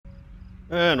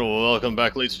And welcome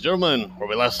back, ladies and gentlemen. Where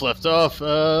we last left off,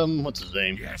 what's his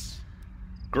name? Yes.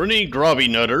 Grunny Grobby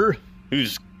Nutter,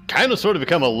 who's kind of sort of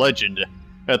become a legend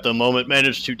at the moment,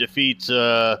 managed to defeat,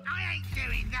 I ain't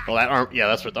doing that. well, that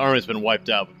that's what the army's been wiped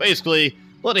out. But basically,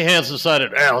 Bloody Hands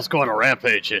decided, let's go on a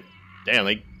rampage. And damn,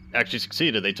 they actually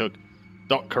succeeded. They took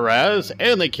Doc Karaz,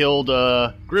 and they killed,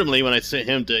 Grimly when I sent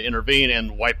him to intervene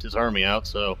and wiped his army out.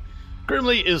 So,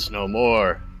 Grimly is no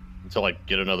more. Until I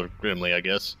get another Grimly, I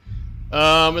guess.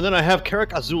 And then I have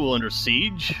Karak Azul under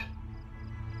siege.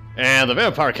 And the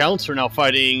Vampire Counts are now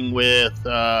fighting with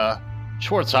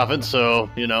Schwarzhofen, so,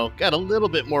 you know, got a little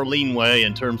bit more leeway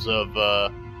in terms of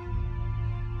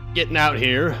getting out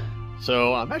here.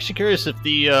 So I'm actually curious if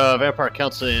the Vampire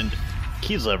Counts and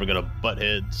Kislev are going to butt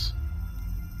heads.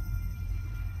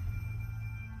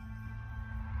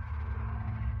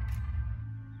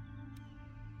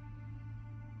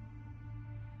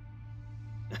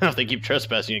 If they keep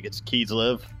trespassing against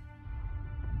Kislev.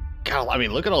 God, I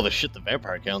mean, look at all the shit the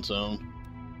Vampire Counts own.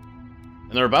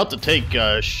 And they're about to take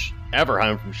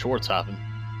Averheim from Schwarzhofen.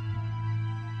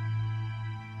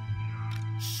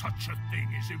 Such a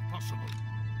thing is impossible.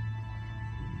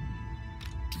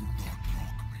 Do not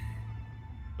mock me.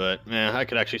 But, man, I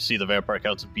could actually see the Vampire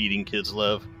Counts beating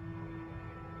Kislev.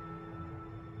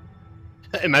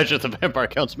 Imagine if the Vampire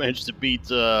Counts managed to beat,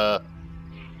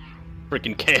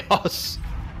 freaking Chaos.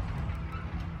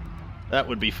 That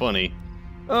would be funny.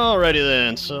 Alrighty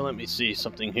then, so let me see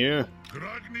something here.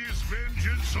 Gragni's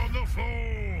vengeance on the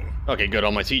foe. Okay, good,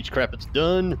 all my siege crap is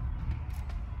done.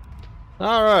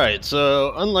 Alright,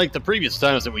 so unlike the previous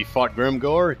times that we fought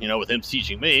Grimgor, you know, with him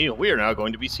sieging me, we are now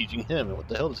going to be sieging him. And what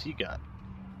the hell does he got?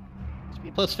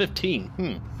 Speed plus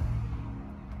 15.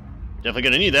 Definitely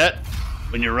gonna need that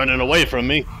when you're running away from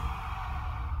me.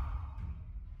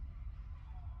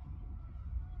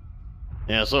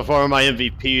 Yeah, so far my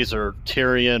MVPs are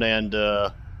Tyrion and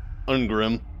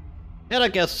Ungrim. And I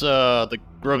guess the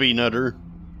Grubby Nutter.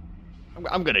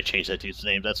 I'm gonna change that dude's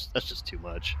name. That's just too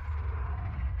much.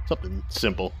 Something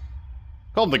simple.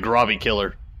 Call him the Grobby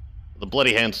Killer. The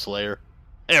Bloody Hand Slayer.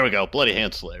 There we go, Bloody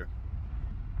Hand Slayer.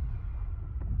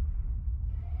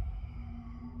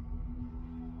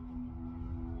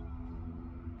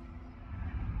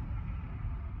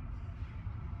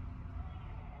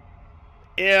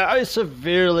 Yeah, I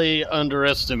severely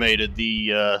underestimated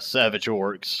the Savage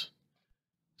Orcs.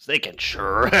 They can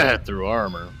shred through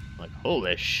armor. Like,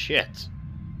 holy shit.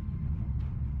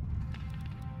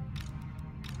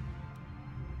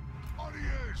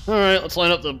 Alright, let's line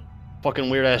up the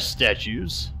fucking weird-ass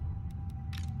statues.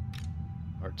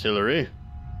 Artillery.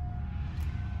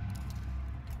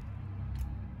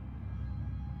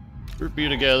 Group you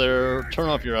together, turn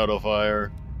off your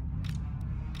auto-fire.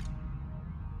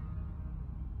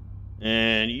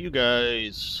 And you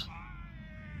guys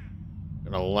are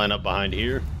gonna line up behind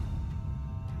here,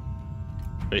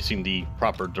 facing the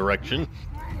proper direction.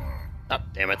 Oh,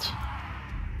 damn it.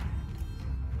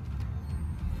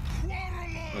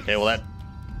 Okay, well that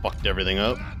fucked everything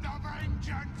up.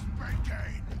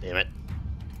 Damn it.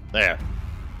 There.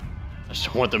 I just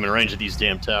don't want them in range of these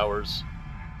damn towers.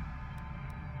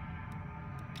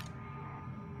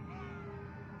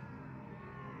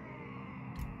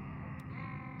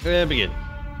 And begin.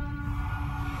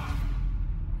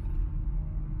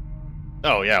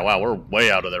 Oh yeah, wow, we're way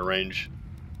out of their range.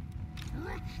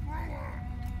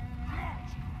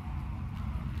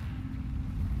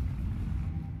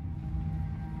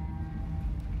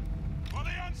 For the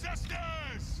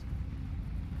ancestors!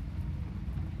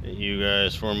 You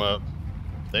guys form up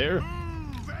there.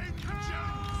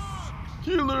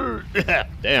 Killer!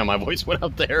 Damn, my voice went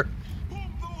up there.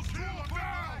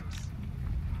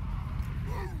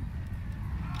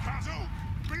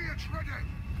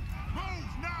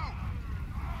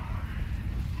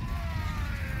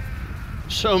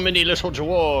 So many little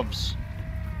dwarves.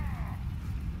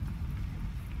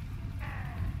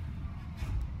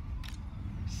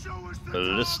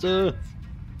 Ballista.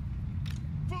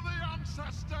 For the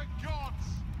ancestor gods.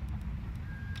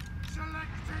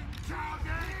 Selecting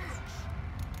targets.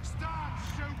 Start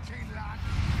shooting, lad.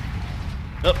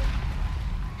 Oh.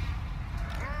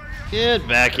 Get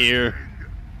back here.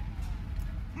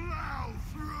 Plow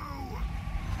through.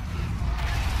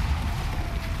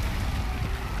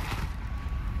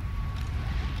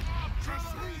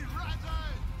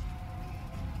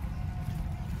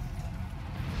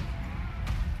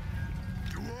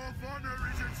 Dwarf honor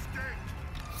is at stake.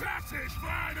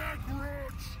 Satisfy the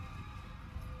grudge.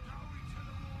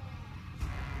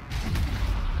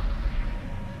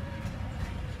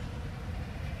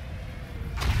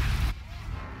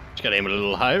 Just gotta aim it a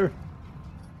little higher.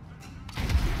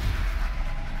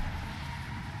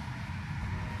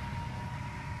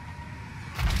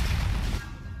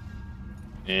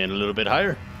 And a little bit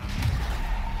higher.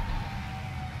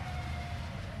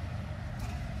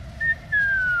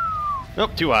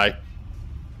 Nope, too high.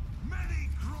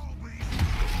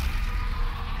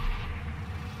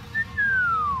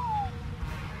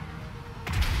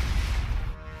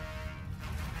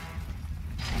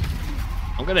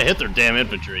 I'm gonna hit their damn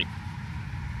infantry.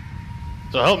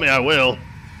 So help me, I will.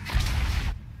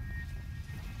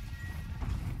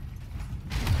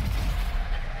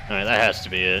 Alright, that has to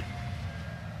be it.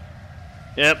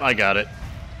 Yep, I got it.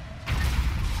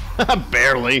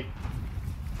 Barely.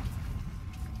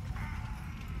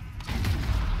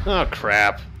 Oh,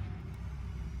 crap.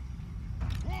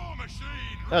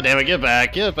 Oh, damn it, get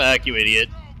back, you idiot.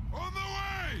 On the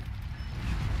way!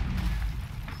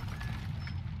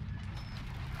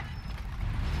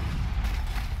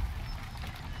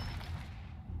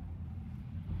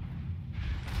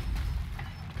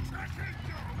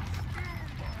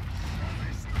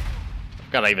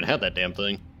 God, I even had that damn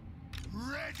thing.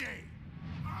 Ready!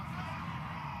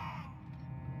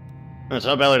 That's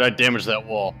how badly did I damage that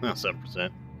wall. 7%.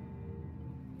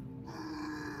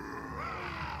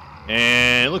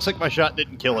 And it looks like my shot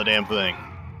didn't kill a damn thing.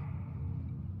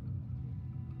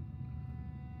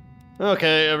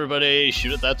 Okay, everybody,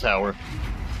 shoot at that tower.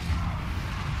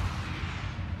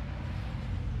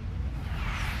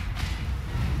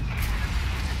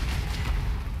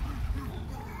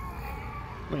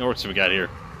 How many orcs have we got here?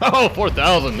 Oh,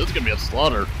 4,000! This is gonna be a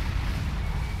slaughter.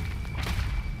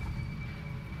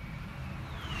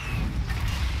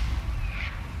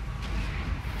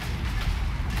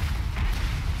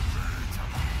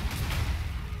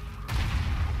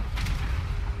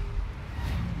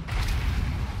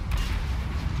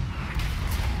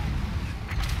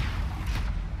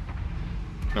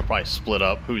 I'll probably split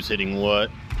up who's hitting what.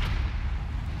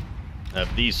 I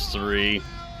have these three.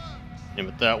 Aim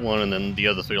at that one, and then the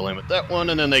other three will aim at that one,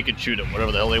 and then they can shoot at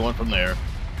whatever the hell they want from there.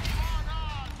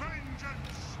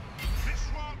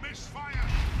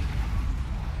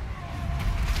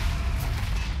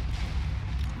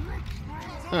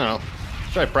 I don't know.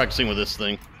 Let's try practicing with this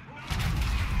thing.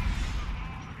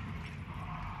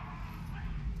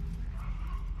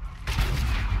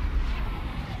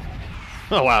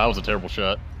 Oh wow, that was a terrible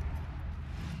shot.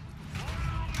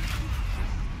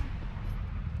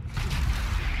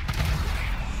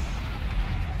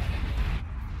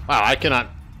 Wow, I cannot...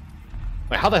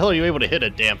 Wait, how the hell are you able to hit a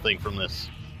damn thing from this?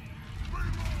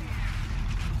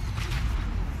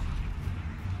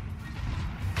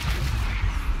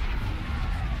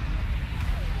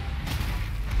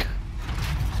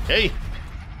 Okay.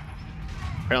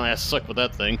 Apparently I suck with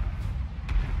that thing.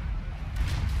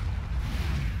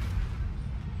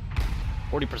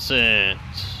 40%.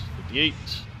 58.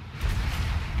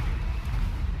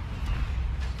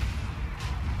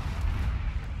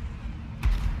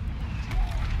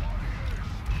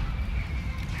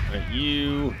 Alright,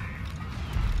 you.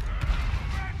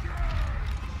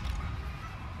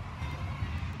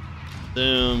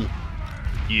 Them.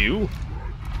 You.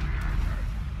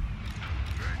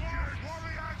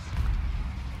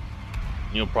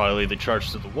 You'll probably lead the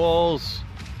charge to the walls.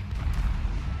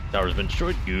 Tower's been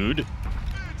destroyed. Good.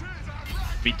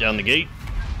 Beat down the gate.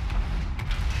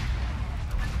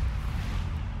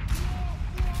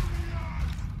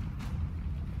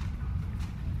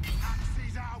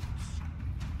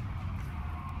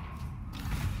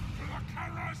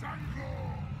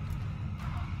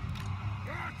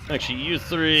 Actually, you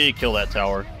three kill that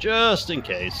tower, just in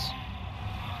case.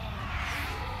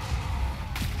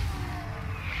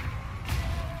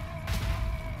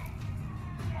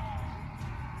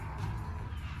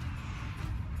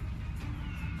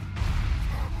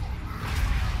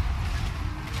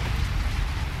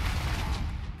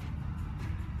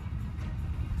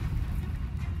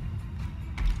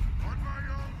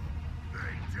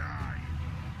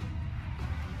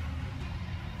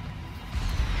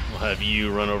 Have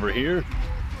you run over here.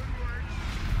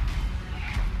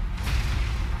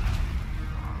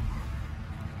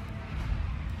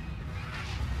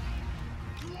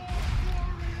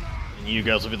 And you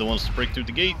guys will be the ones to break through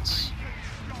the gates.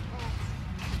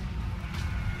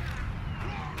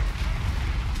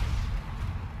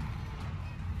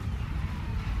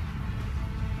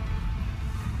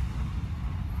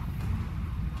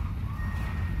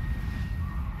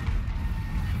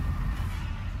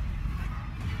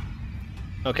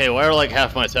 Okay, why are like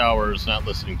half my towers not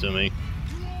listening to me?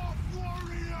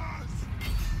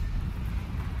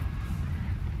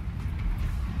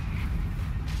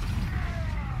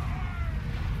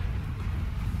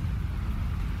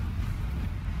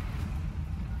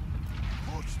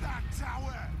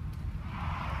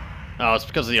 Oh, it's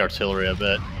because of the artillery, I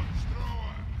bet.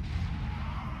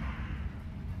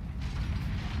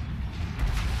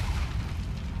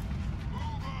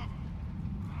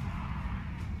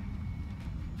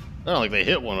 I don't think they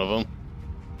hit one of them.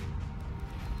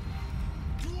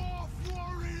 Dwarf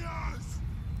warriors!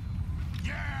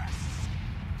 Yes!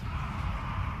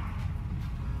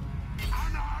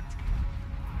 Anat!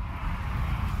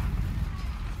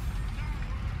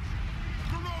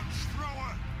 Grudge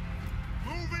thrower!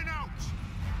 Moving out!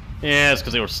 Yeah, it's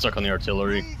because they were stuck on the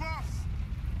artillery. Move off!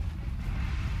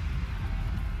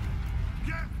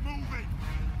 Get moving!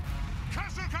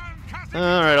 Kazakan!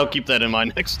 Alright, I'll keep that in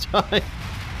mind next time.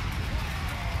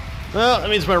 Well, that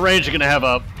means my range are gonna have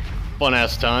a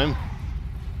fun-ass time.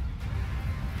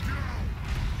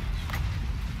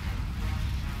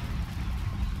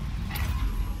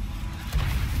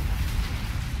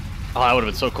 Oh, that would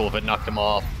have been so cool if it knocked him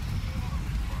off.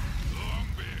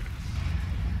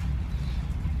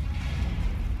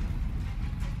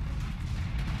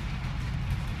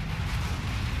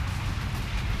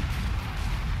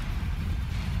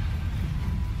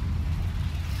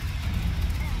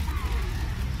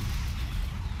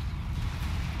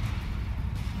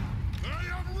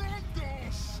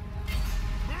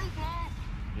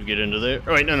 You get into there.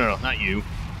 Oh, wait, no, not you.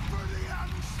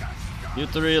 You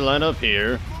three line up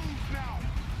here.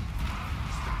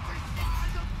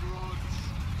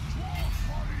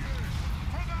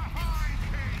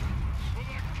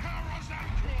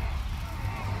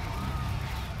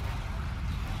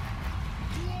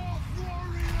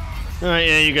 Alright,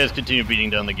 yeah, you guys continue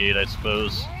beating down the gate, I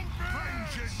suppose.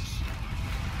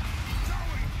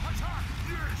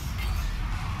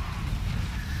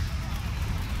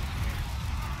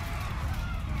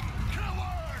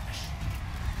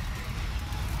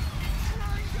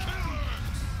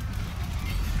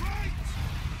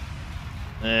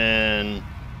 And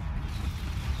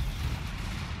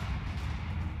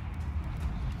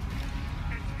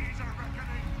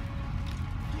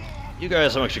you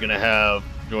guys, I'm actually going to have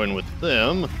join with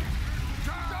them.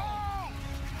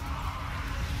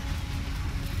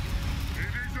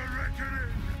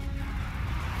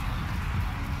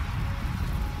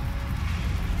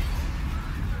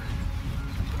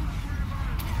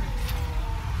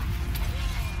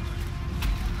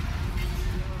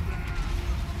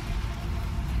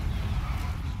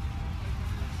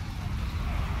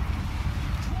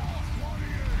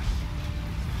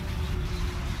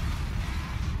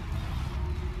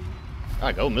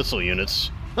 I go missile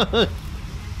units. Alright,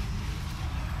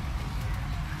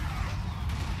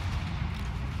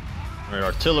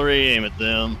 artillery, aim at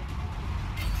them.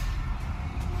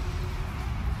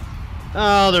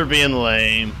 Oh, they're being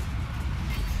lame.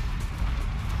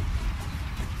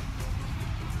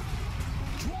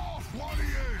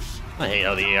 I hate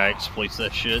how the AI exploits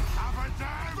that shit.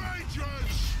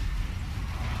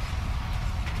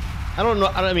 I don't know.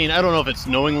 I mean, I don't know if it's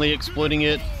knowingly exploiting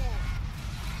it.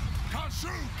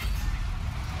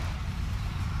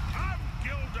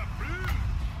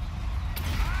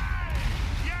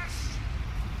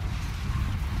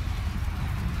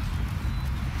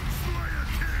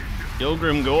 Yo,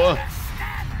 Grimgore.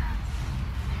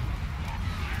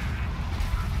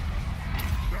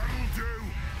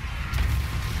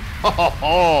 Ho ho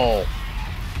ho!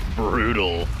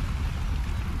 Brutal.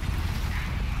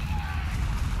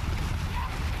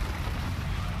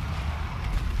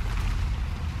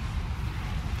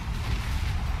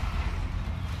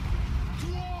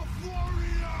 Dwarf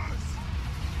warriors!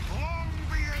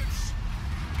 Longbeards!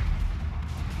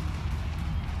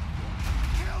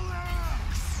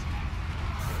 Killers!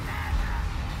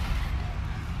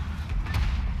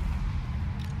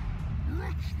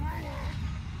 Root thrower!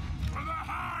 For the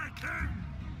High King!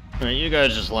 Alright, you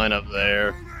guys just line up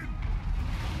there.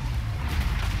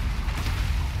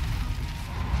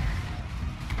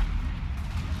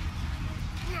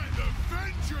 Let the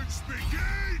vengeance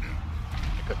begin!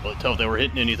 I couldn't really tell if they were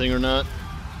hitting anything or not.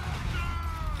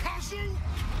 Kazu!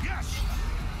 Yes!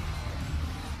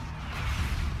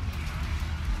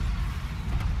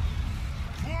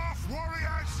 Dwarf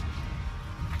warriors!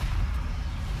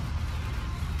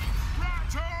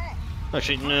 Rattle!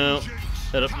 Actually, no.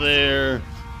 Head up there.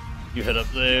 You head up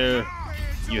there.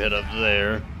 You head up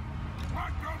there.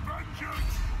 Let the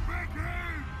vengeance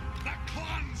begin! The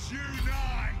clans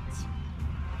unite!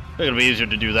 I think it'll be easier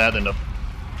to do that than to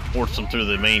force them through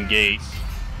the main gate.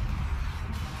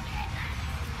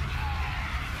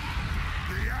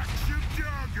 The axe of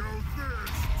Jargo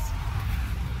thirsts.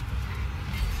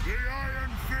 The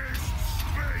iron fist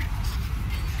speaks.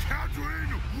 Cadwin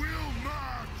will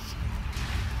march.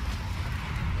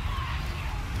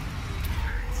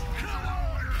 It's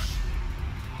killers.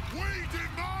 We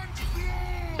demand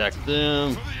blood. Attack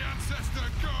them. For the ancestor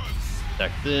gods.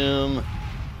 Attack them.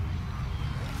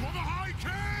 For the High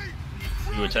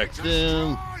King. You attack Ready to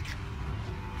them. strike.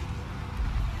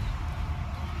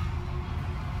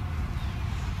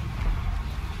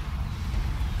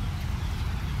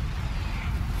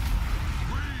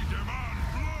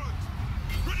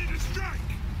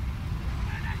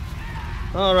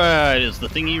 Alright, is the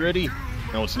thingy ready?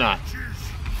 No, it's not.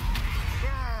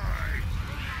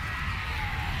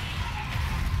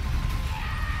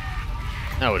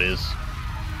 Now it is.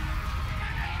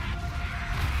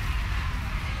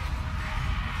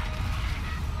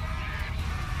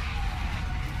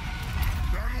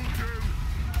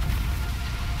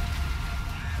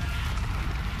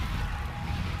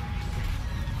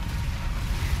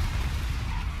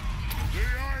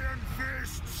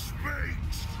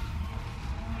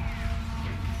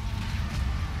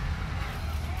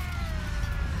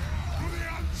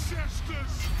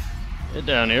 Get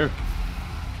down here.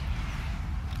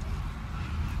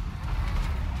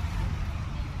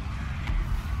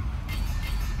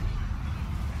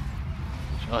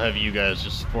 I'll have you guys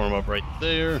just form up right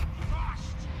there.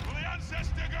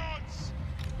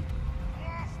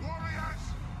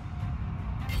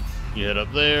 You head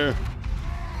up there.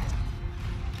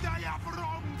 They have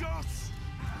wronged us.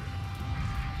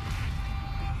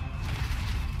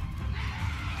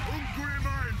 Hungry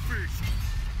Iron Fist.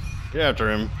 Get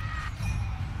after him.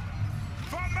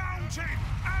 For mountain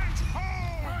and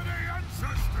home. For the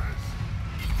ancestors.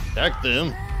 Attack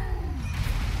them.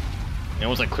 And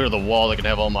once I clear the wall, I can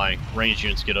have all my ranged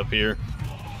units get up here.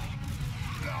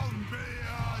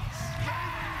 Longbeards,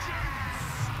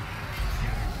 vengeance.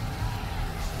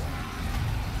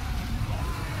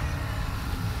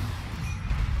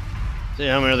 See,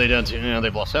 how many are they down to? Yeah,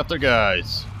 they've lost half their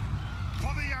guys.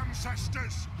 For the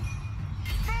ancestors.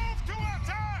 Move to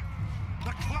attack.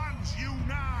 The clans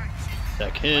unite.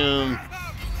 Attack him.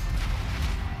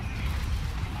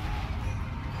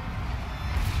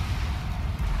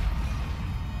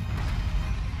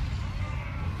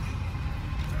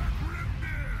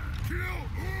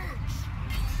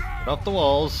 Get off the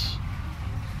walls.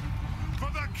 For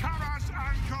the Karas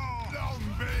Angkor.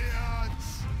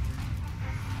 Longbeards.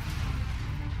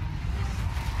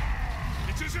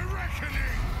 It is a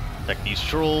reckoning. Attack these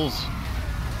trolls.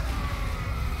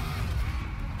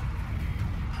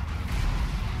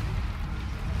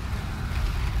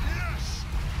 Yes.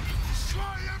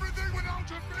 Slay everything without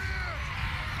a fear.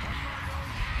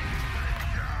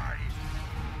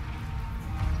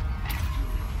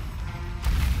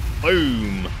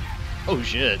 Boom. Oh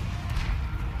shit.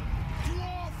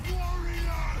 Dwarf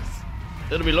warriors.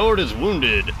 Enemy lord is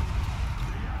wounded.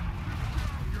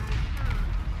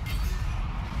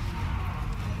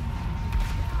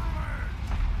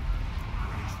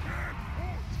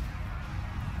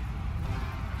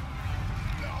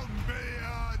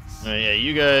 Longbeards. Yeah,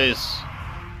 you guys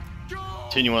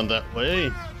continue on that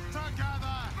way. Together.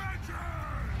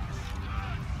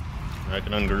 I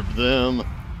can ungroup them.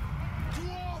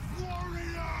 Dwarf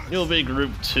warriors. You'll be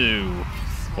group 2.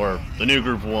 Or the new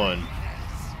group 1.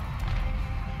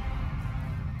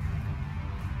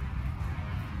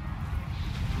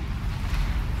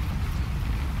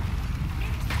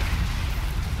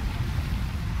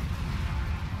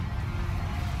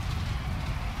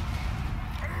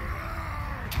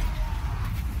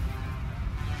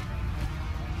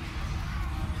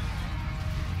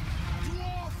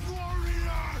 Dwarf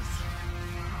warriors.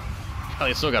 Oh,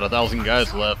 you still got 1,000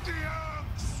 guys left. The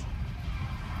earths.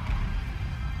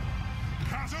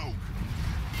 Kazuk.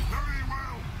 Very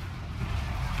well.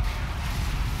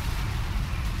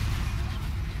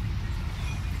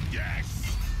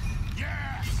 Yes.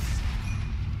 Yes.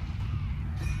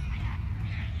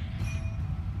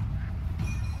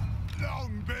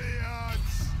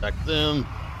 Longbeards. Attack them.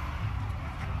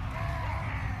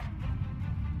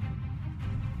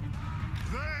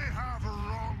 They have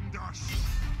wronged us.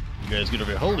 You guys get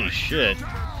over here. Holy shit.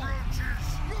 Approaches.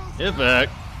 Get back.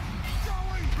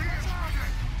 Going be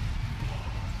target.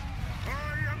 I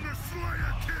am the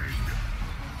Slayer King.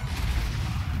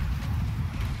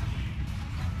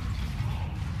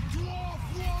 Dwarf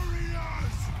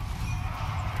warriors.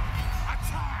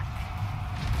 Attack.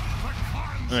 The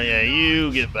clans Oh yeah, unite.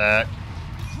 you get back.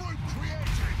 Group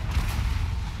created.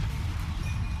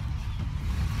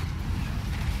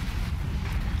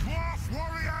 Dwarf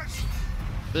warriors.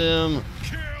 Them.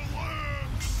 Kill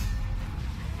orcs.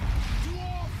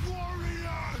 Dwarf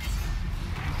warriors.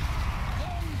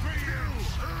 Longbeards.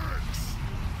 Orcs.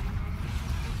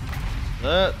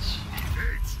 That.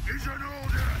 It is an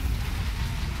order.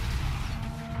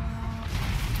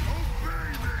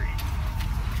 Obey me.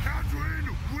 Cadwin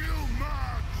will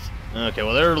march. Okay,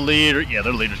 well their leader, yeah,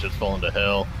 their leader's just fallen to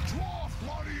hell. Dwarf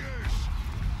warriors.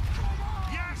 Come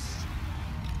on. Yes.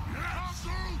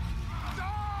 Castle. Da.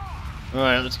 All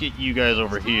right, let's get you guys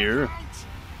over here.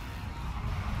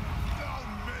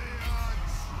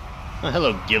 Longbeards. Oh,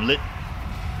 hello, Giblet.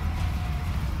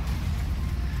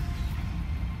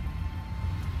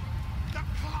 The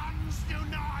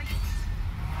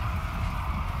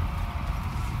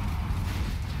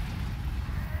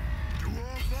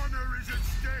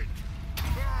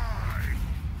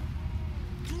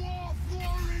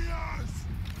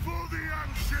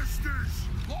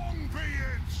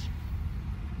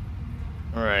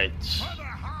Alright.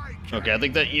 Okay, I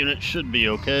think that unit should be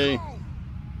okay.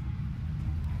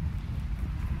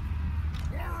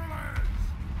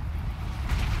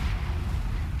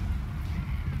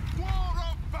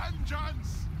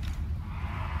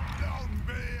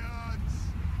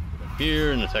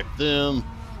 Here and attack them.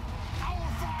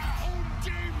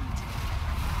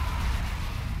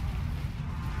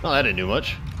 Oh, that didn't do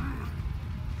much.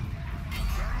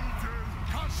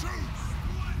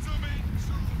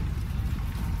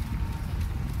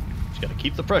 Just gotta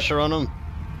keep the pressure on them.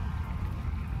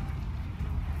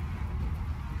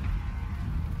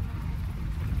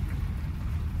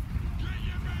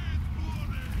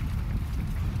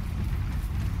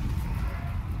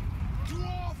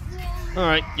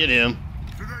 Alright, get him.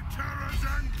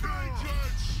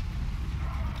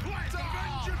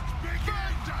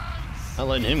 Not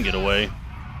letting him get away.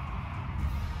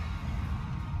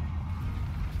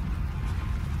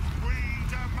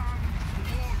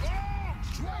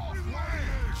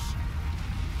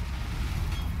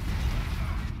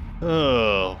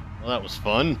 Oh, well, that was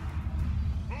fun.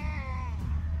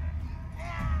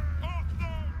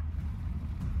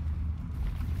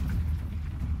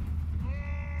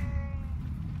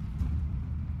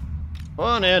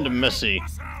 Fun and messy.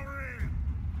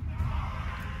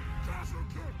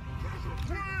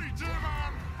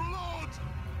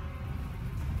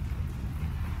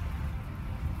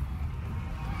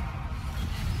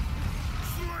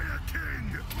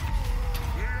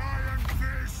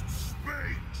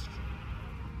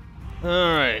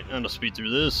 Alright, I'm gonna speed through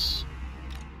this.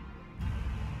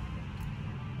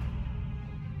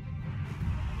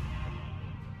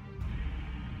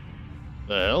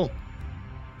 The hell?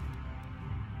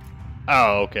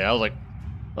 Oh, okay, I was like,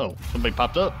 oh, somebody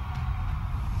popped up.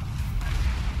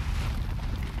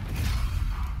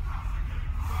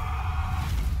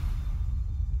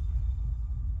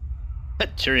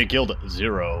 That Tyrion killed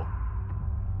 0.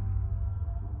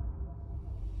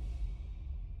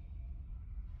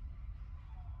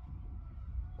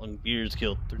 One Beers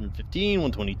killed 315,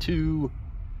 122.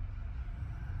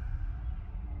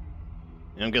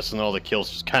 And I'm guessing all the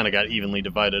kills just kind of got evenly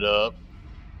divided up.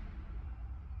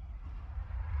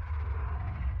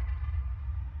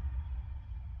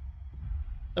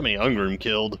 How many Ungrim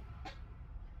killed? I'm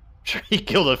sure he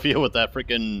killed a few with that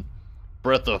freaking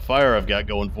breath of fire I've got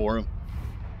going for him.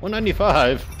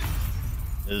 195,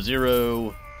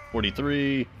 0,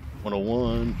 43,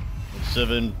 101,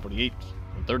 7, 48,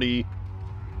 130,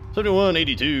 71,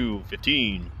 82,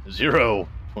 15, 0,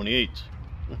 28,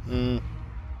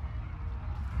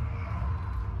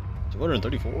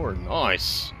 234,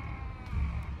 nice.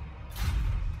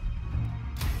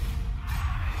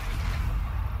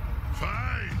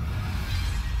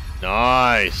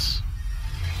 Nice.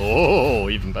 Oh,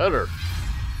 even better.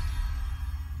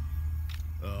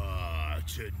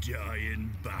 To die in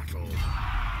battle.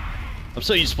 I'm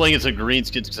so used to playing as a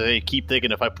greenskins because I keep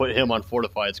thinking if I put him on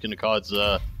Fortify, it's going to cause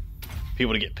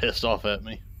people to get pissed off at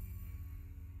me.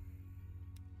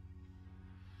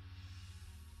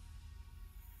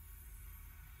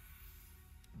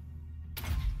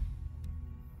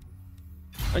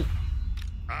 Hi.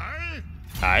 Aye?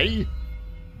 Hi.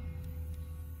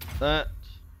 That.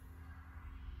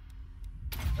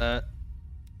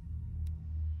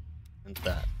 And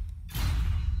that.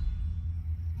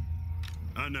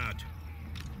 Anat,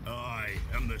 I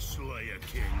am the Slayer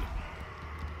King.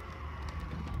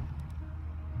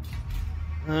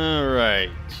 Alright.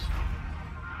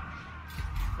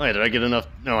 Wait, did I get enough?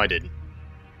 No, I didn't.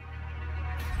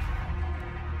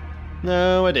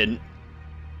 No, I didn't.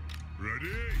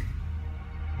 Ready?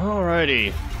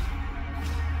 Alrighty.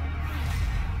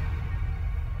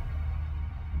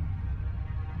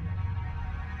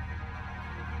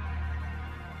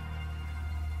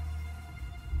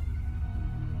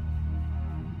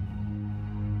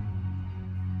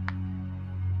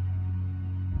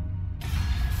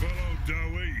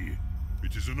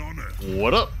 It is an honor.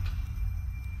 What up?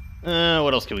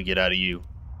 What else can we get out of you?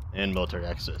 And military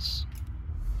access.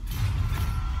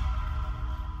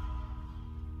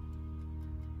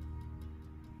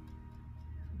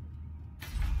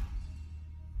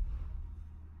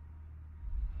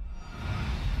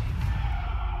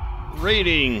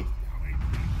 Raiding.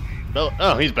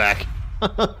 Oh, he's back.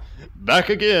 Back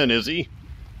again, is he?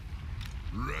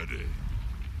 Ready.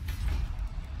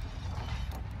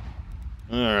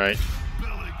 All right.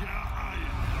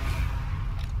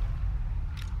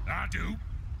 I do.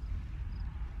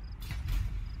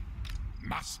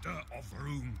 Master of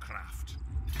runecraft.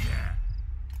 Yeah.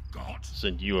 God.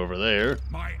 Send you over there.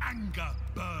 My anger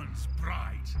burns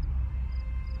bright.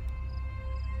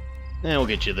 And we'll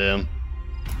get you them.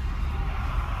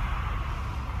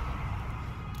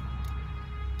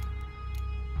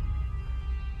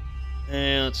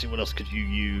 And let's see, what else could you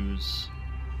use?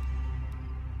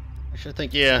 Actually,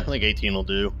 I think 18 will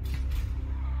do.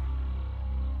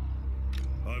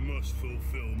 I must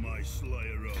fulfill my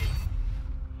Slayer oath.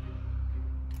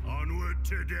 Onward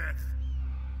to death.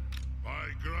 By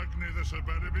Grogny, this had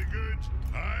better be good.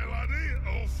 Aye,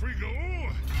 laddie, off we go.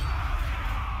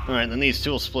 Alright, then these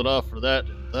two will split off for that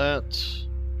and that.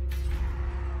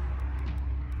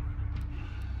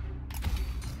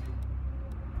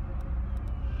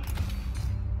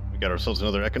 We got ourselves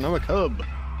another economic hub.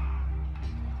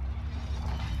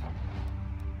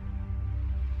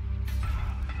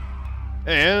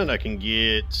 And I can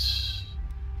get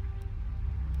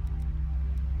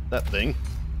that thing.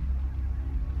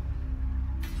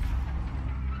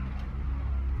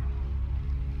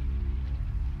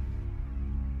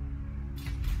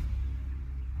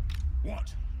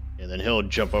 What? And then he'll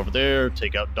jump over there,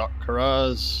 take out Doc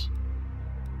Karaz.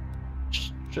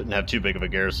 Shouldn't have too big of a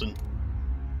garrison.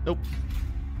 Nope.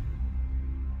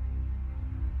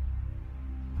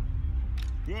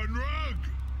 One rug.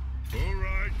 All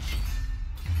right.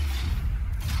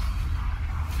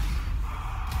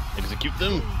 Execute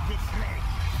them.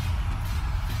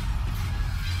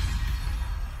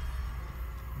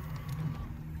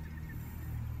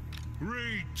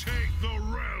 Retake the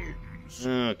realms.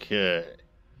 Okay.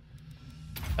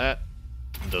 That.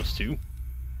 Those two.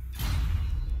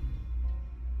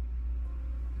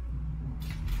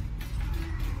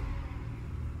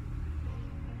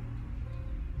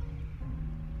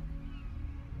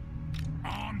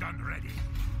 Armed and ready.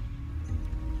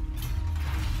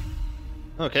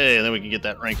 Okay, and then we can get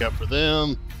that rank up for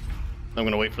them. I'm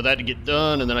gonna wait for that to get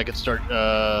done, and then I can start,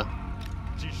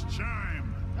 Tis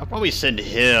time. I'll probably send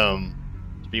him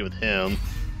to be with him.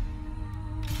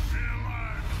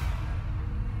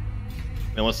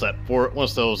 And once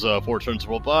those 4 turns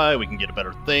roll by, we can get a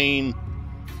better thing.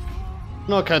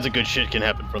 And all kinds of good shit can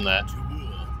happen from that.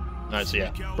 Alright, so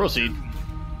yeah, proceed.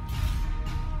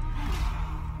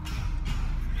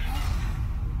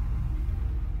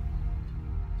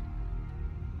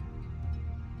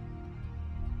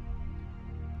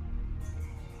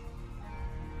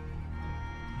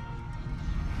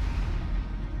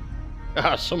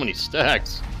 Ah, so many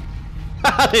stacks.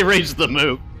 They raised the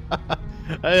move.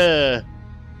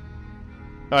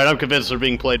 Alright, I'm convinced they're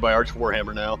being played by Arch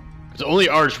Warhammer now. Because only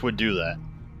Arch would do that.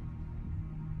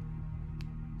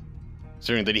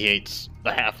 Considering that he hates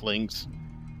the halflings.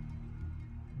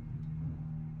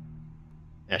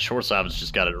 Yeah, Shoresab's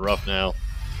just got it rough now.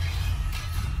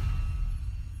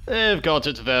 They've got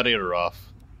it very rough.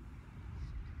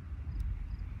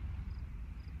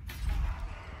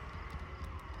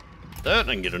 That,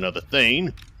 I can get another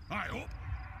thing. I hope.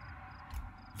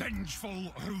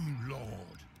 Vengeful Rune Lord.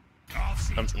 I'll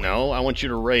see to it. No, I want you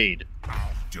to raid.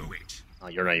 I'll do it. Oh,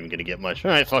 you're not even gonna get much.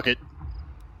 Alright, fuck it.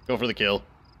 Go for the kill.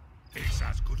 It's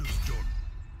as good as done.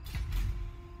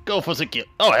 Go for the kill.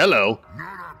 Oh, hello.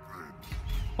 Not up then.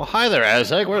 Well, hi there,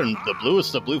 Azag. Where in the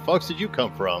bluest of blue fucks did you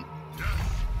come from?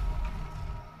 Death.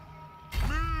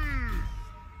 Move!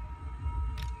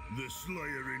 The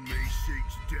Slayer in me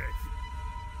seeks death.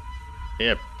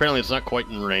 Yeah, apparently it's not quite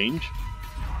in range.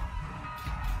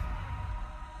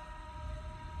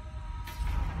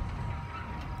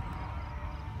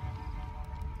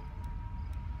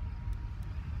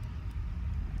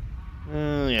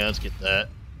 Yeah, let's get that.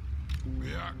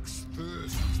 The axe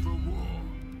thirsts for war.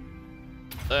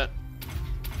 That.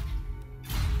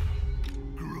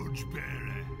 Grudge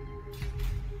bearer.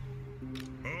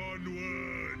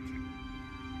 Onward.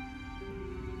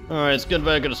 Alright, it's good,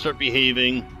 but I'm gonna start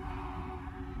behaving.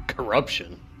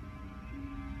 Corruption.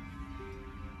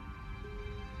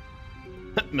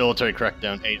 Military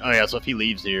crackdown 8. Oh yeah, so if he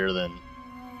leaves here, then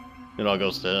it all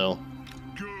goes to hell.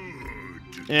 Good.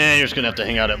 Yeah, you're just gonna have to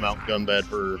hang out at Mount Gunbed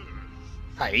for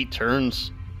 8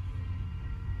 turns.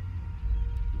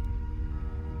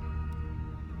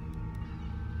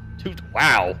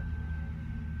 Wow.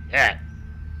 Yeah.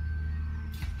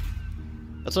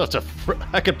 That's enough to.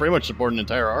 I could pretty much support an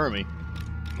entire army.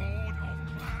 Lord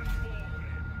of Clan Warren.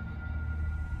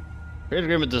 Trade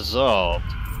agreement dissolved.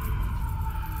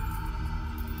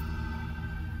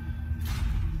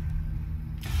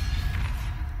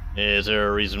 Is there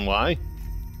a reason why?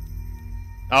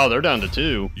 Oh, they're down to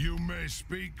 2. You may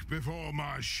speak before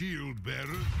my shield bearer.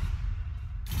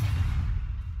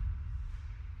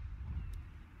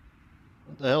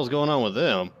 What the hell's going on with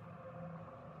them?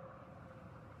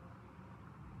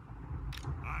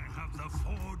 I have the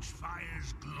forge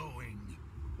fires glowing.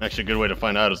 Actually, a good way to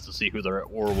find out is to see who they're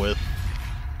at war with.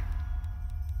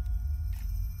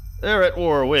 They're at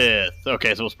war with...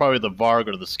 Okay, so it's probably the Varg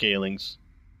or the Scalings.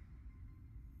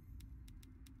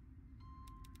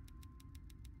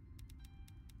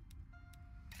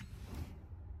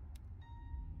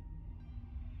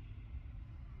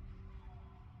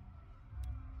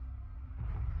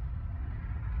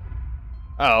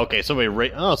 Oh, okay,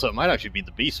 somebody oh, so it might actually be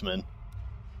the Beastman.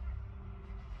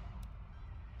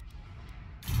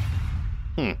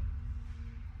 Hmm.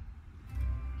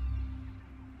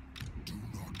 Do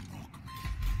not mock me.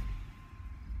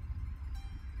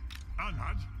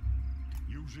 Anad,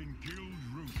 using guild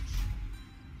rules.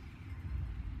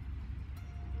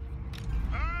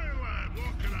 Hey lad,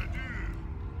 what can I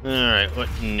do? Alright, what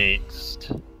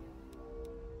next?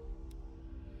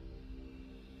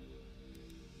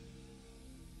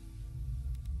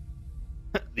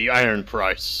 The iron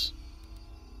price.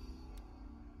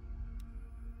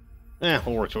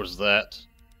 We'll work towards that.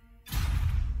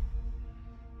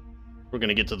 We're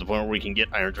gonna get to the point where we can get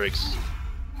iron drakes.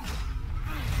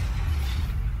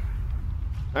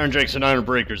 Iron drakes and iron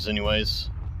breakers, anyways.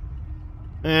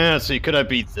 Let's see, could I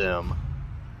beat them?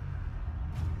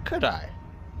 Could I?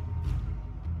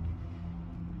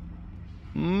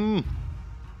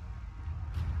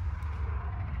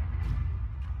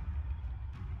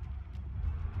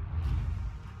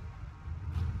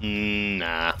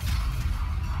 Nah.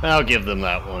 I'll give them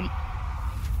that one.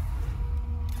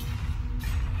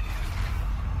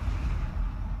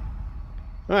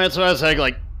 Alright, so Aztec,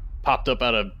 like, popped up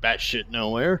out of batshit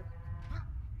nowhere.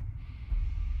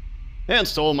 And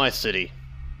stole my city.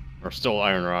 Or stole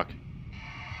Iron Rock.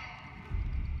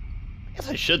 I guess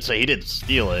I should say he didn't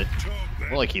steal it.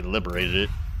 More like he liberated it.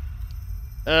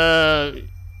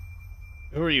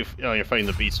 Who are you? Oh, you're fighting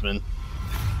the Beastman.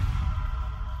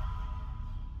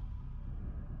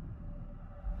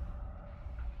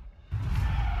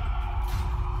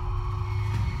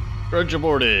 Grudge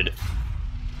aborted.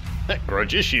 That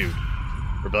grudge issued.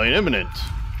 Rebellion imminent.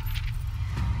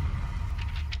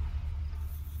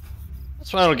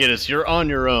 That's what I don't get is you're on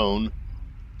your own.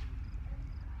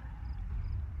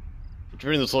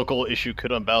 During this local issue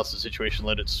could unbalance the situation,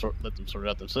 let them sort it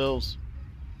out themselves.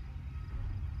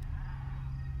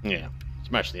 Yeah,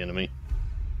 smash the enemy.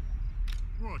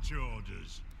 What's your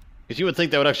orders? Because you would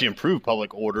think that would actually improve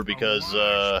public order because,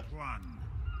 Plan.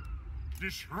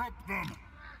 Disrupt them.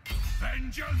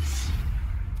 Vengeance.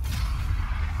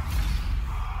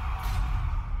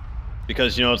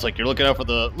 Because, you know, it's like you're looking out for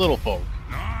the little folk.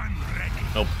 I'm ready.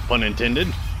 No pun intended.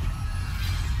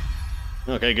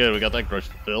 Okay, good, we got that grudge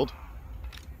fulfilled.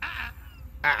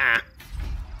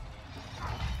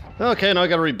 Okay, now I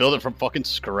gotta rebuild it from fucking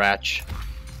scratch.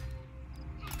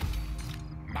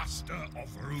 Master of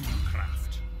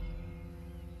runecraft.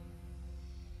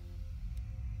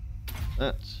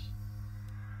 That's...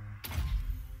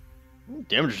 Ooh,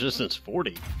 damage resistance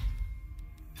 40.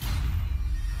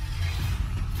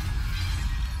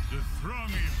 The throng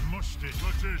is musty.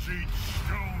 Let us eat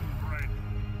stone bread.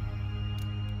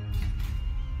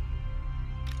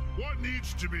 What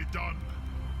needs to be done?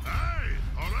 Aye,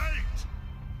 all right.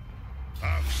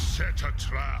 I've set a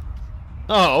trap.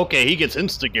 Oh, okay, he gets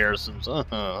insta-garrisons.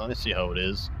 I see how it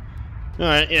is.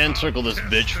 Alright, yeah, encircle this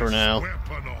bitch for now.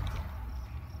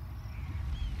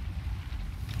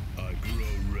 I grow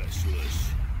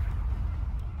restless.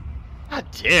 God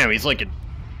damn, he's like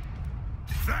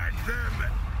Thank them.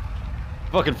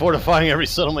 fucking fortifying every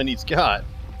settlement he's got.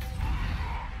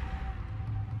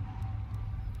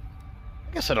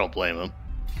 I guess I don't blame him.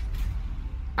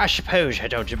 I suppose I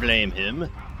don't blame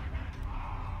him.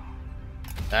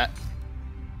 That.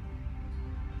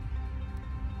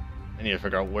 I need to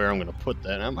figure out where I'm going to put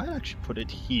that. I might actually put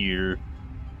it here.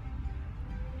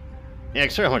 Yeah,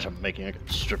 consider how much I'm making. I can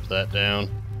strip that down.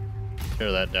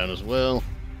 Tear that down as well.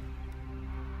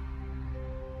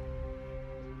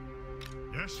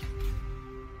 Yes.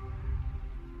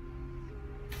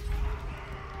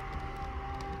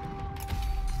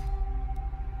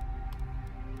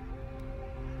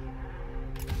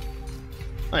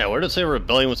 Oh yeah, where did it say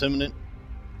rebellion was imminent?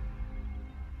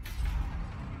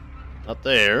 Not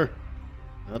there.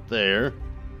 Not there.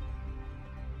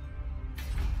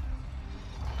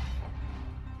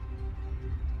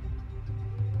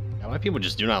 Yeah, why people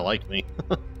just do not like me?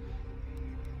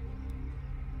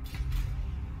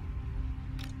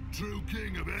 True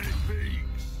king of 8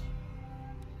 peaks.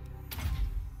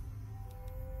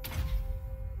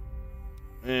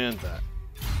 And that.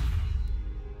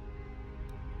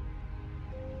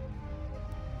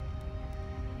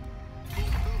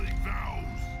 Fulfilling vows.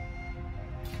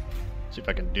 See if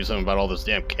I can do something about all this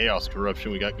damn chaos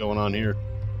corruption we got going on here.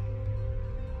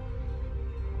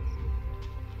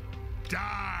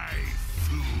 Die,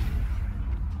 fool.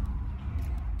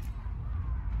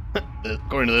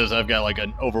 According to this, I've got like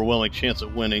an overwhelming chance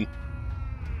of winning.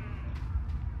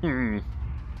 Alright,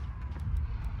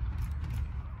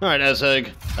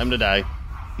 Azheg. Time to die.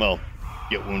 Well,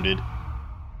 get wounded.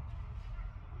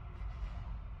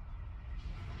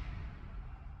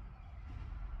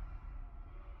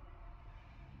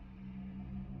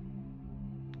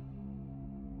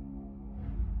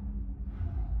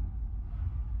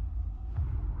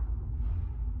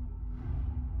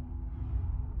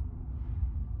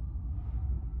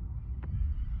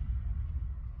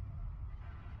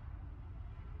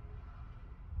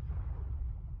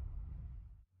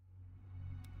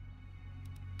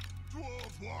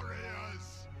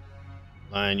 warriors!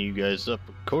 Line you guys up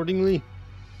accordingly.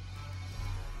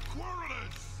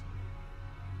 Quarrelers!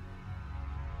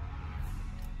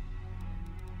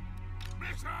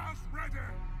 Missiles ready!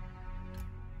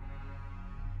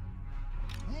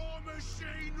 War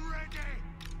machine ready!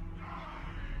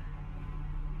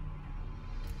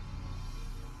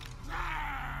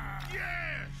 Ah,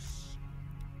 yes!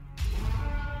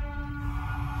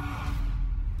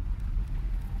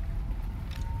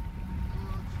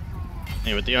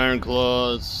 And with the Iron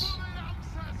Claws.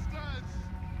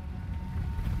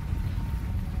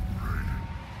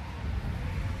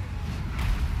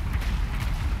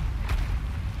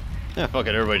 Yeah, fuck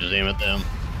it, everybody just aim at them.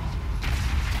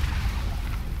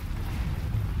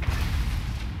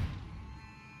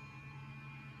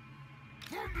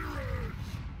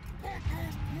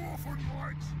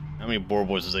 How many boar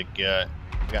boys does it got?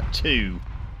 I got 2.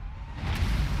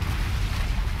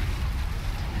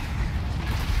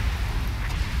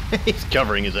 He's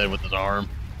covering his head with his arm.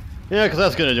 Yeah, because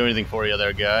that's gonna do anything for you,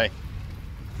 there, guy.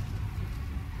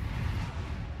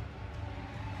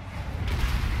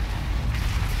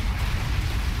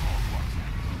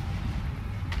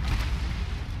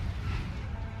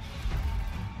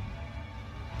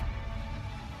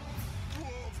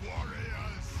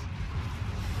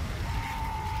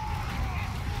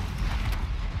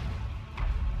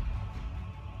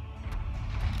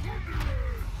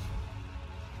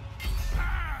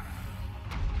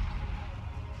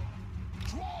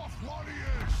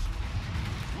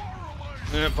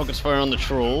 Yeah, focus fire on the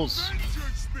trolls.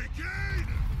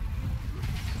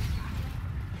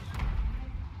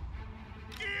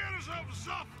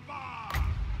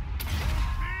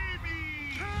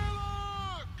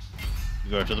 You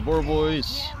go after the boar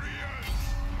boys.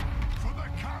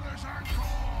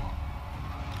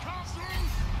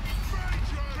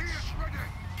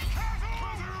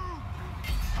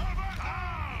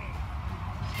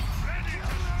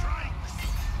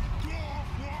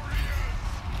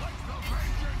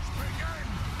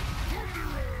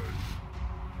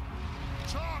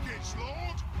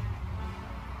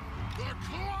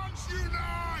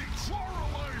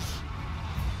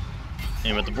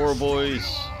 Aim at the boar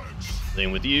boys.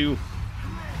 Same with you.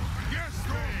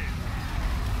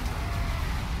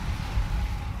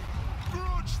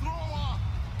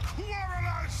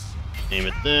 Aim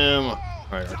at them.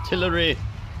 Alright, artillery.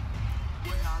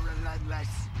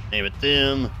 Aim at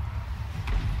them.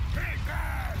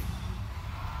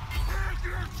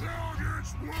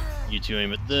 You two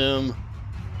aim at them.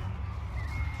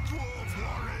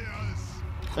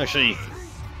 Actually,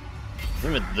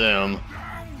 aim at them.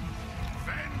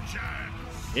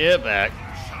 Get back.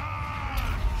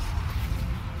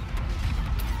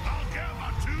 I'll get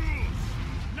my tools.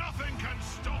 Nothing can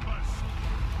stop us.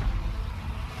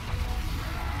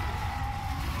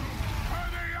 For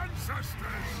the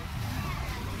ancestors.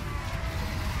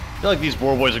 I feel like these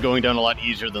boar boys are going down a lot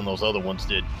easier than those other ones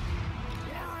did.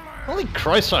 Holy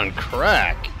Christ on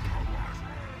crack!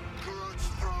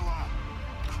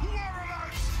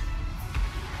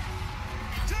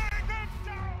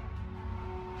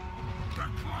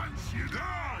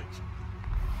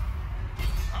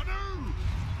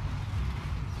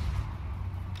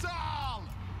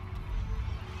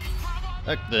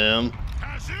 Heck them.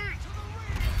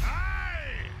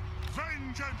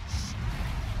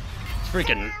 These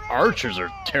freaking archers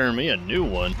are tearing me a new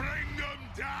one. What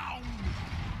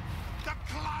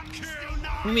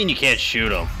do you mean you can't shoot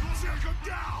them?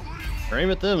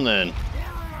 Aim at them then.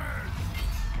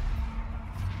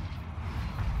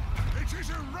 It is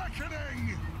a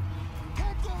reckoning.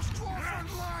 Pump those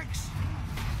dwarf legs.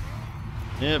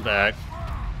 Get back.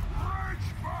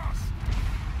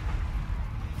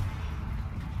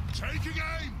 Taking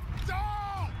aim.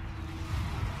 Down.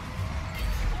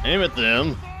 Aim at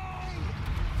them.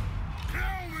 Kill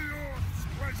the earth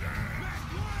splitter.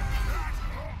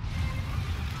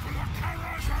 For the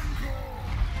Kara's encore.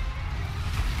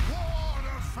 War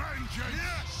of vengeance.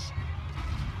 Yes.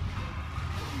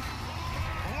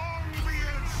 Long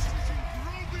beards.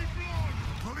 Ruby blood.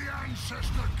 For the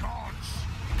ancestor gods.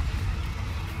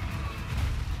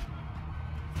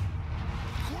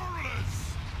 Quarrelers.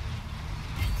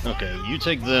 Okay, you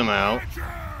take them out.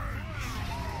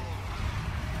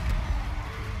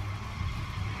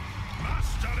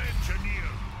 Master engineer.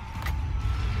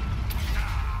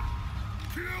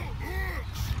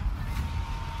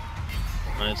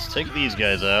 Let's take these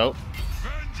guys out.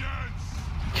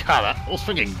 God, those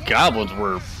freaking goblins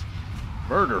were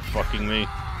murder fucking me.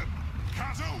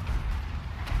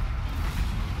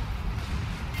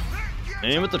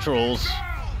 Aim at the trolls.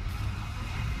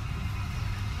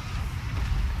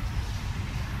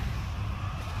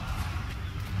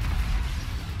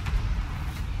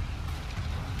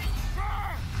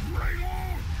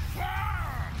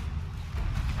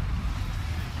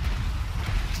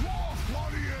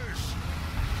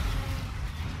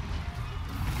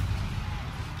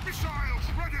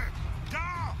 Ready.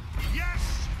 Da.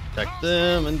 Yes. Attack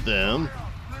them and them.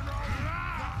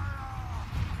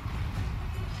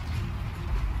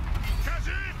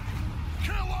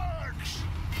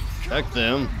 Attack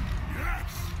them.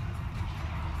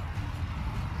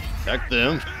 Attack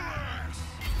them.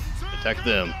 Attack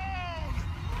them.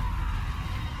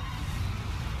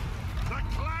 The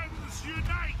clans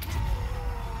unite.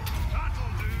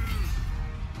 That'll do.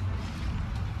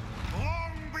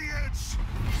 Longbeards.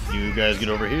 You guys get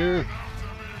over here.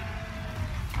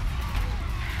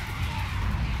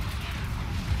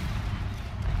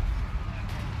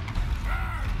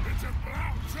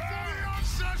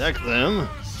 Attack them.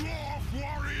 Dwarf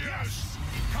warriors.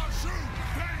 Pursue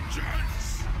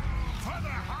vengeance for the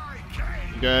High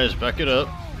King. You guys back it up.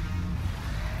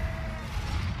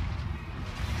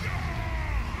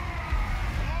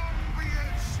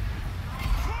 Longbeards.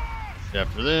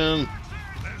 After them.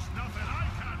 There's nothing I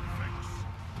can't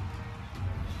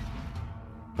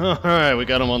fix. Alright, we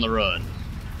got them on the run.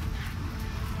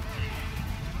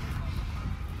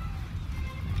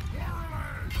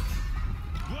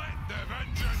 Let the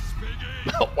vengeance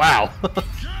begin. Oh, wow. Get them.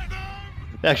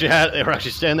 They were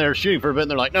actually standing there shooting for a bit,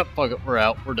 and they're like, nope, fuck it, we're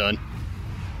out, we're done.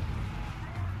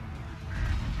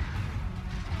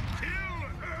 Kill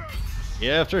her.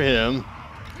 Yeah, after him.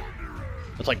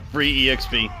 That's like free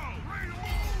EXP.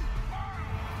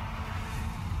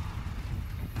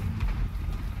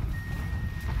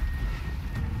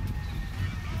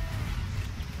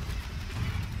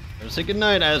 Gotta say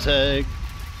goodnight, Azhag.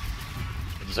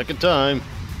 For the second time.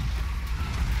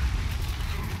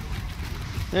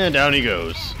 And down he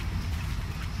goes.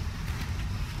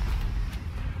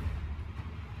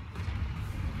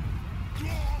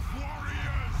 Dwarf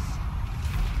warriors.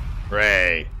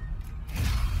 Ray.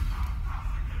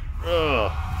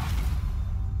 Ugh.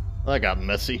 That got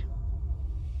messy.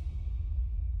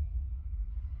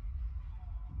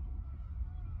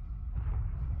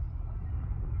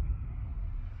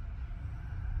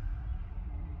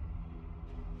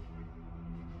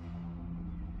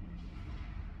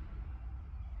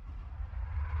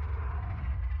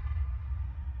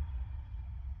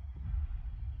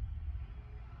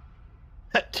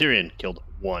 Tyrion killed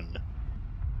one.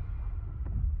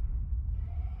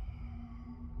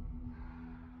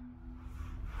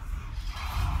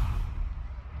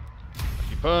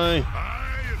 Occupy.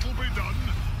 Aye, it'll be done.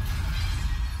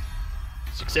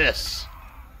 Success.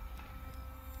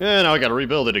 And now I gotta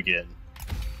rebuild it again.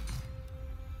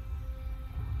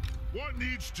 What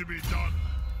needs to be done?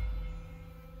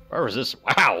 Fire resist.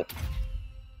 Wow. Not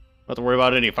have to worry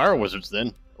about any fire wizards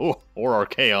then. Oh, or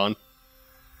Archaon.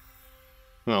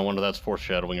 I wonder if that's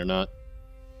foreshadowing or not.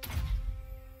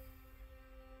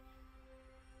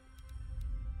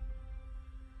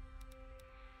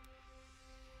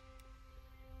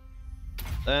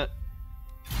 That.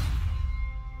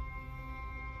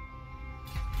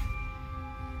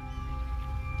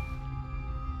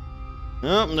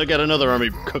 Oh, and they got another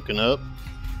army cooking up.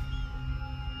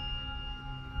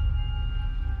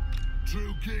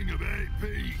 True king of 8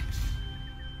 peaks.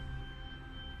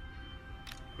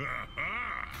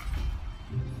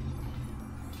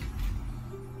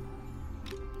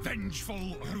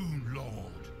 Vengeful Rune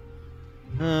Lord.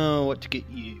 Oh, what to get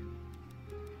you?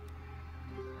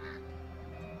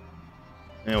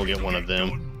 And we'll get one of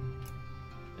them.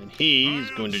 And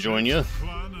he's going to join you.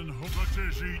 Plan and hope it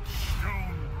is eat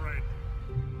stone bread.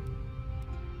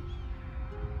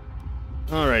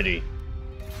 Alrighty.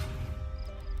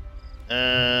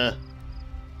 Yeah,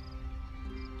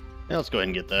 let's go ahead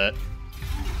and get that.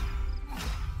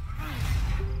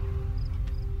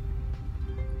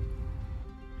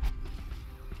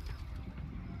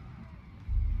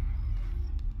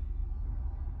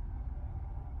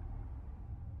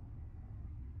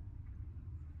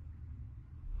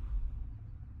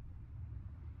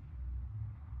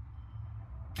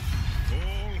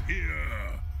 All here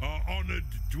are honored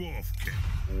dwarf king.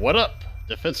 What up?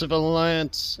 Defensive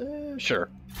alliance? Sure.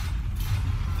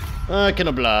 I can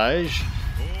oblige.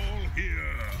 All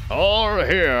here. All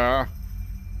here.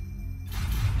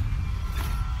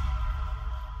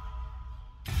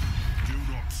 Do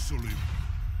not sully.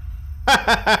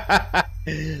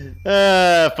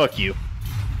 Fuck you.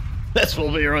 This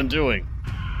will be your undoing.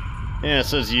 Yeah, it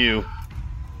says you.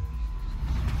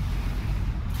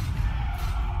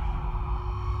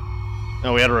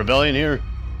 Oh, we had a rebellion here?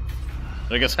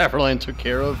 That I guess Halfrline took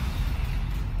care of.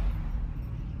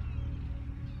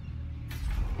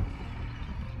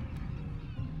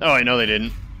 Oh, I know they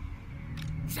didn't.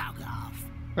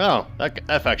 Oh,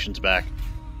 that faction's back.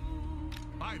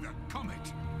 By the comet.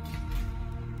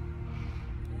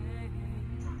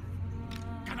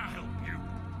 Can I help you?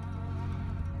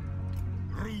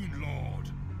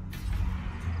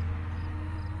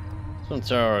 Stone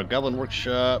Tower, Goblin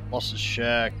Workshop, Boss's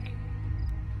Shack.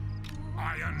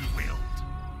 Iron-willed.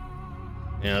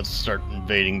 Yeah, let's start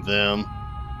invading them.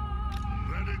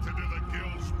 Ready to do the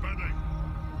guild's bidding.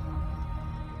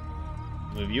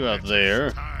 Move you out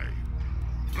there. Time.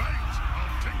 Right,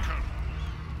 I'll tinker.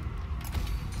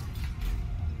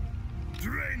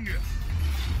 Dring.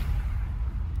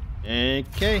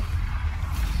 Okay.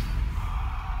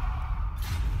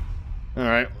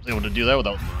 Alright, was able to do that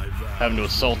without having to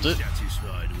assault it.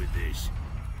 Satisfied with this.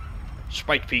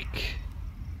 Spike Peak.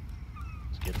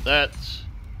 Let's get that.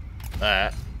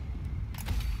 That.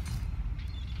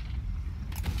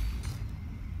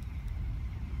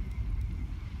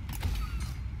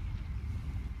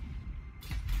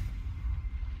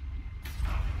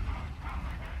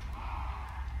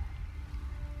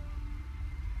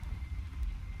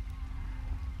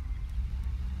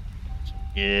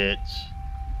 Get.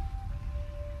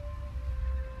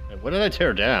 Wait, what did I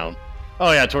tear down?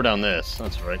 Oh yeah, I tore down this.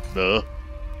 That's right. Duh.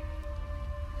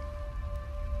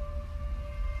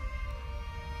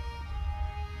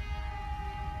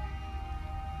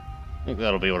 I think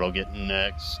that'll be what I'll get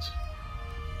next.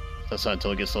 That's not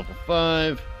until it gets level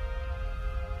 5.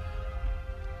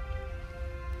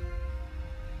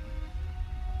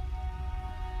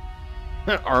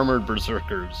 Armored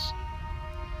Berserkers.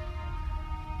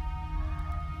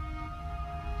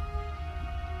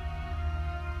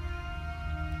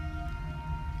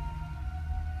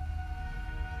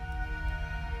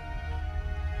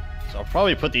 So I'll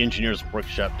probably put the Engineer's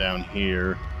Workshop down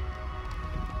here.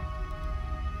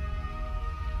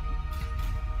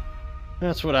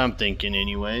 That's what I'm thinking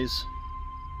anyways.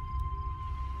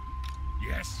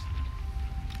 Yes.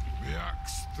 The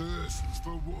axe thirsts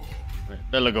for war. Right,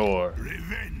 Belagor.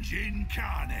 Revenge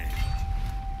incarnate.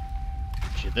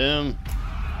 Get you them.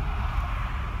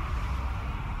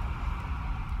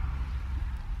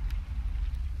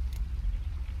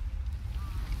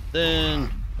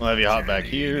 Then we'll have you hop back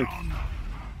here.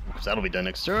 Because that'll be done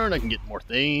next turn. I can get more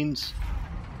things.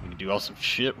 We can do awesome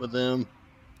shit with them.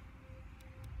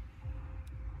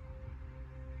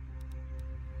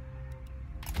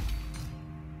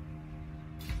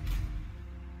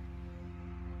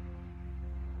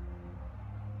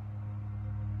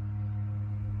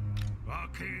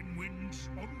 Arcane winds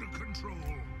under control.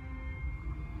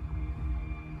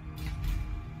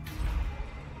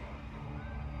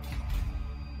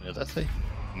 What does that say?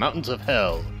 Mountains of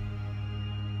Hell.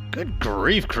 Good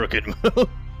grief, Crooked Move.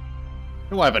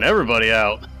 You're wiping everybody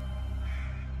out.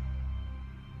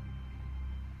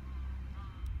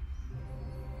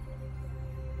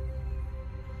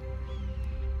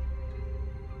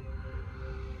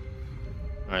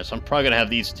 Alright, so I'm probably gonna have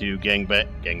these two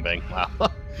gangbang.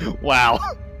 Wow.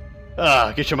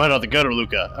 Wow. Get your mind out the gutter,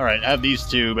 Luca. Alright, have these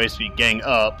two basically gang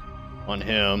up on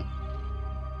him.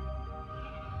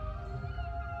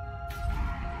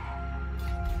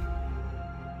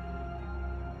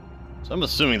 So I'm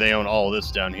assuming they own all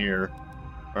this down here.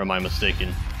 Or am I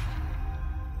mistaken?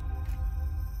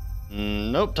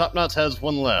 Nope, Top Knots has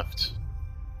one left.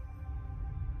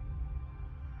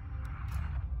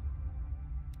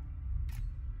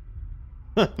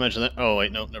 Imagine that. Oh,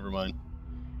 wait, no, never mind.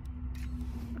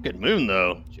 Good moon,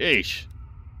 though. Jeesh.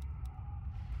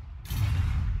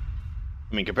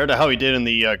 I mean, compared to how he did in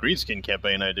the Greenskin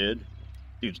campaign I did,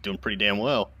 dude's doing pretty damn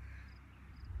well.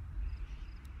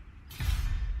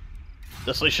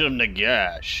 Desolation of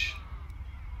Nagash.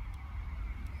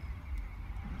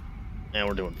 And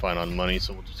we're doing fine on money,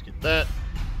 so we'll just get that.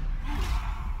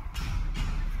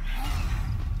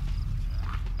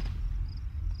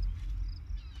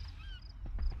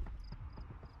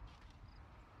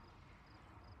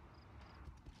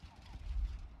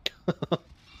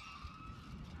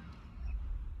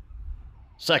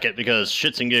 Second, because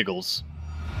shits and giggles.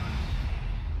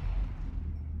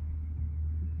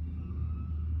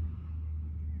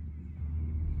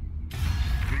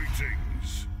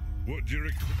 Greetings. What do you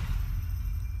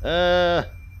require?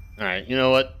 Alright, you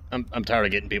know what? I'm tired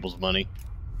of getting people's money.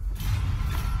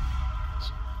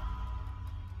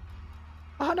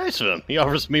 Ah, nice of him. He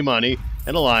offers me money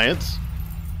and alliance.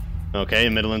 Okay,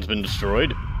 Midland's been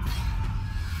destroyed.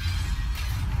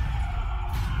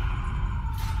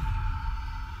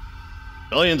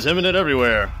 Rebellion's imminent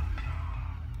everywhere.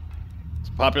 It's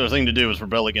a popular thing to do is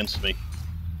rebel against me.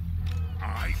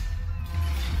 Aye.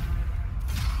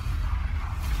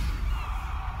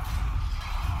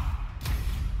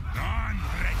 I'm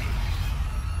ready.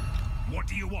 What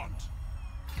do you want?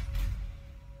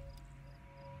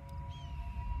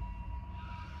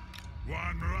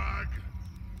 One rag?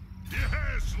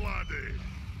 Yes, laddie.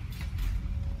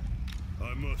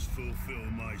 I must fulfill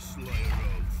my Slayer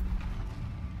oath.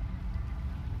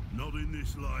 Not in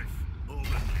this life or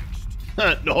the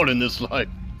next. Not in this life.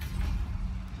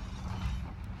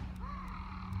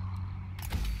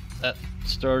 That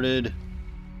started.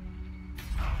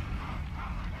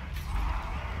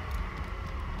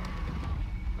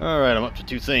 Alright, I'm up to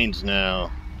 2 things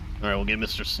now. Alright, we'll get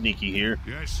Mr. Sneaky here.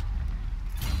 Yes.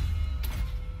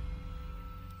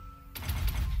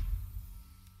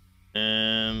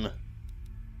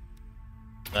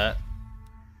 That.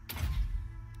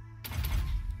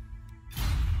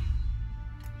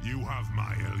 You have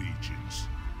my allegiance.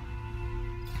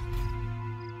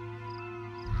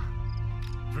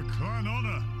 For clan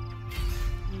honor.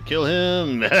 You kill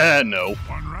him? No.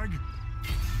 One rag.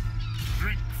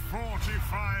 Drink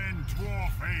fortifying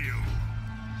dwarf ale.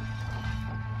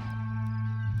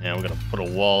 Yeah, we're gonna put a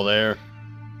wall there.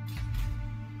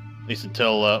 At least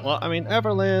until, well, I mean,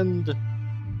 Everland...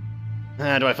 do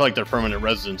I feel like they're permanent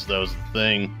residents, though, is the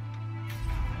thing.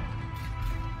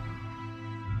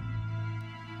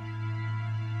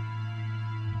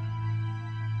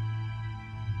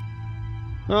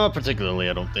 Not particularly,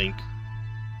 I don't think.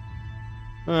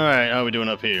 Alright, how are we doing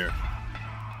up here?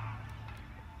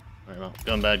 Alright, well,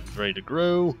 gun bag's ready to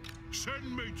grow.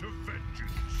 Send me to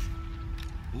vengeance,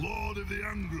 Lord of the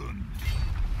England.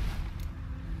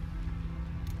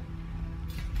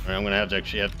 Alright, I'm gonna have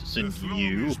to send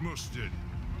you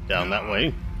down that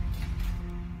way.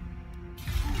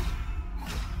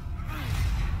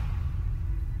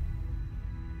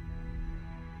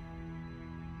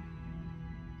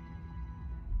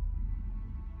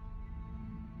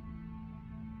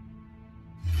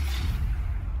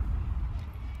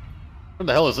 Where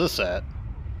the hell is this at?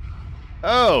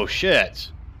 Oh, shit.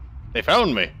 They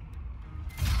found me.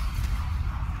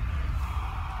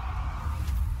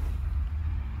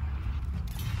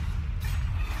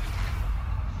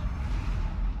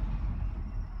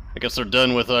 I guess they're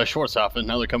done with Schwarzhofen.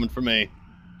 Now they're coming for me.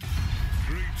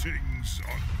 Greetings.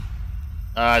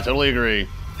 I totally agree.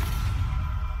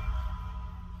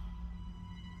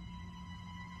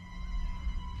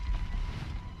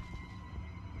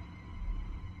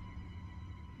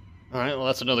 Alright, well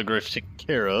that's another grudge taken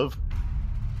care of.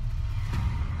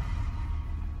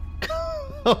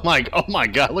 oh my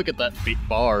god, look at that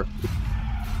bar.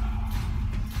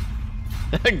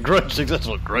 Grudge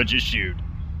successful, grudge issued.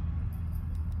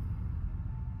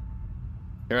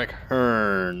 Eric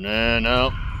Hearn,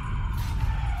 no.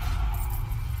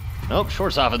 Nope,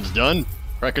 Schwarzhofen's done.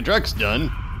 Rekadrek's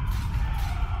done.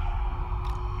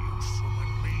 You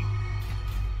summon me.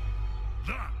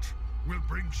 That will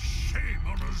bring shame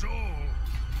on us all.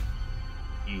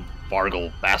 You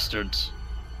Bargle bastards.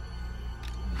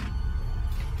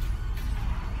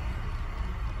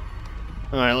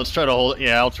 Alright, let's try to hold it.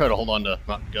 Yeah, I'll try to hold on to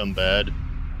Gumbad.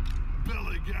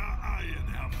 Belligar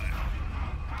Ironhammer.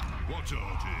 What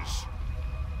orders?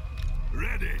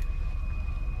 Ready.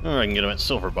 Alright, I can get him at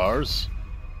silver bars.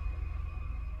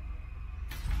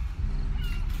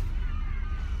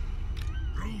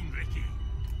 Rune Ricky.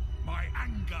 My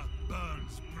anger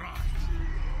burns bright.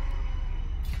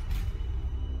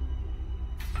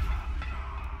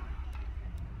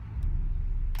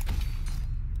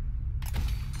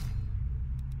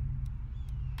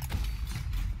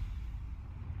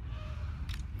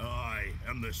 I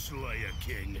am the Slayer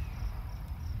King.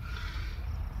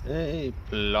 Hey,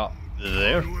 plop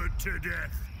there. Onward to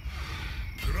death.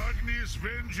 Ragni's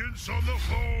vengeance on the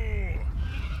foe.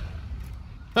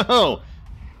 Oh!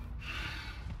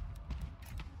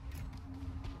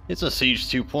 It's a Siege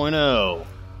 2.0.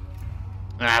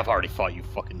 I've already fought you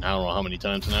fucking, I don't know how many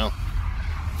times now.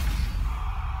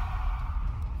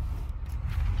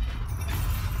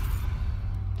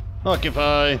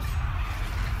 Occupy.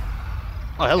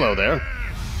 Oh, hello there.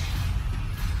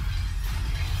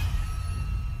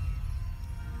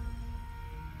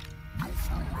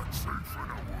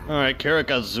 Alright, Carrick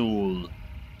Azul.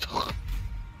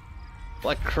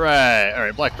 Black Crag.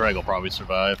 Alright, Black Crag will probably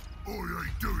survive. I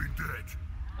ain't doing that.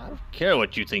 I don't care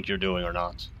what you think you're doing or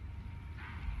not.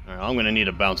 Alright, I'm gonna need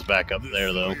to bounce back up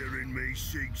there, though. Slayer in me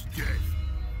seeks death.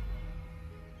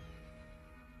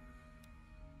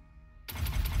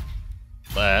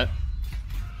 That.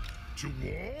 To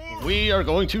war? We are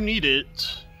going to need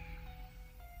it.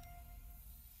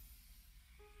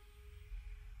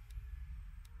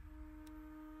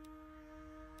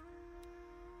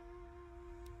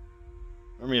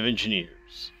 Army of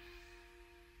Engineers.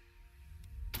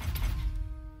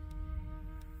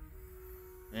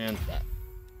 And that.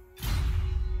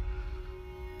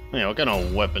 Yeah, what kind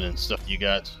of weapon and stuff you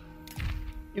got?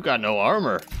 You got no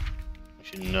armor.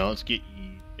 Actually, no, let's get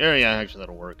you. Yeah, actually,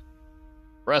 that'll work.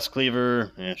 Brass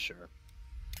cleaver. Yeah, sure.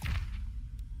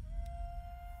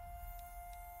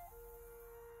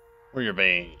 Or your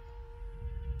vein.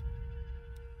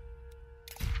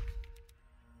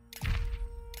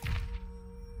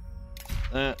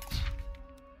 That.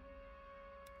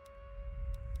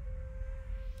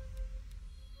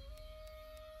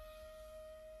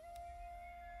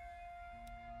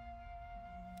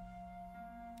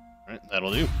 Alright,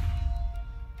 that'll do.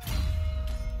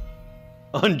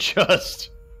 Unjust.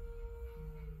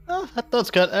 Oh,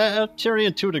 that's kind of,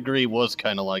 Tyrion to a degree was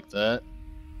kind of like that.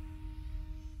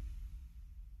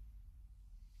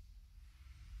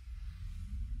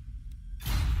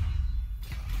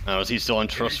 Oh, is he still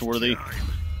untrustworthy?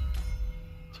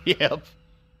 Yep.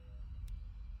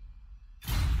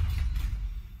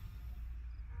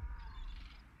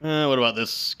 What about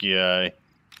this guy?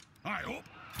 I hope.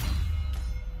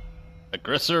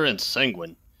 Aggressor and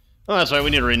Sanguine. Oh, that's right, we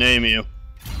need to rename you.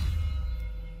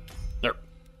 There.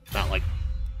 Not like...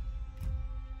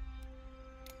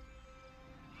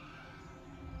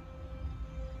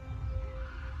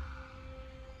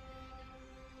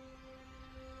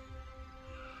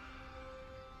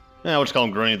 Yeah, we'll just call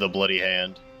him Granny the Bloody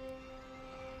Hand.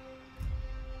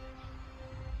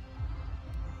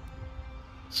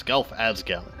 Scalf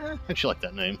Adsgal. I actually like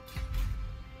that name.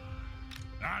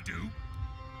 I do.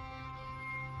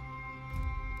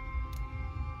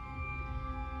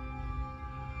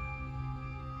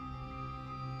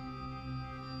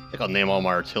 I think I'll name all my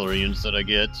artillery units that I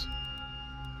get.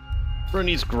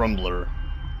 Bernie's Grumbler.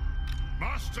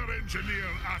 Master Engineer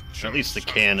At least the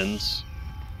cannons.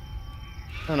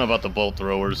 I don't know about the bolt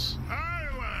throwers. Aye,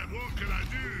 lad, what can I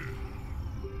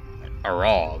do?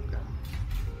 Arog.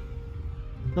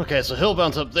 Okay, so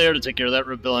Hillbound's up there to take care of that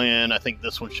rebellion. I think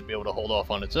this one should be able to hold off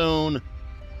on its own.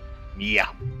 Yeah.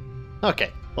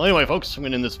 Okay. Well, anyway, folks, I'm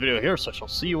going to end this video here, so I shall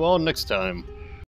see you all next time.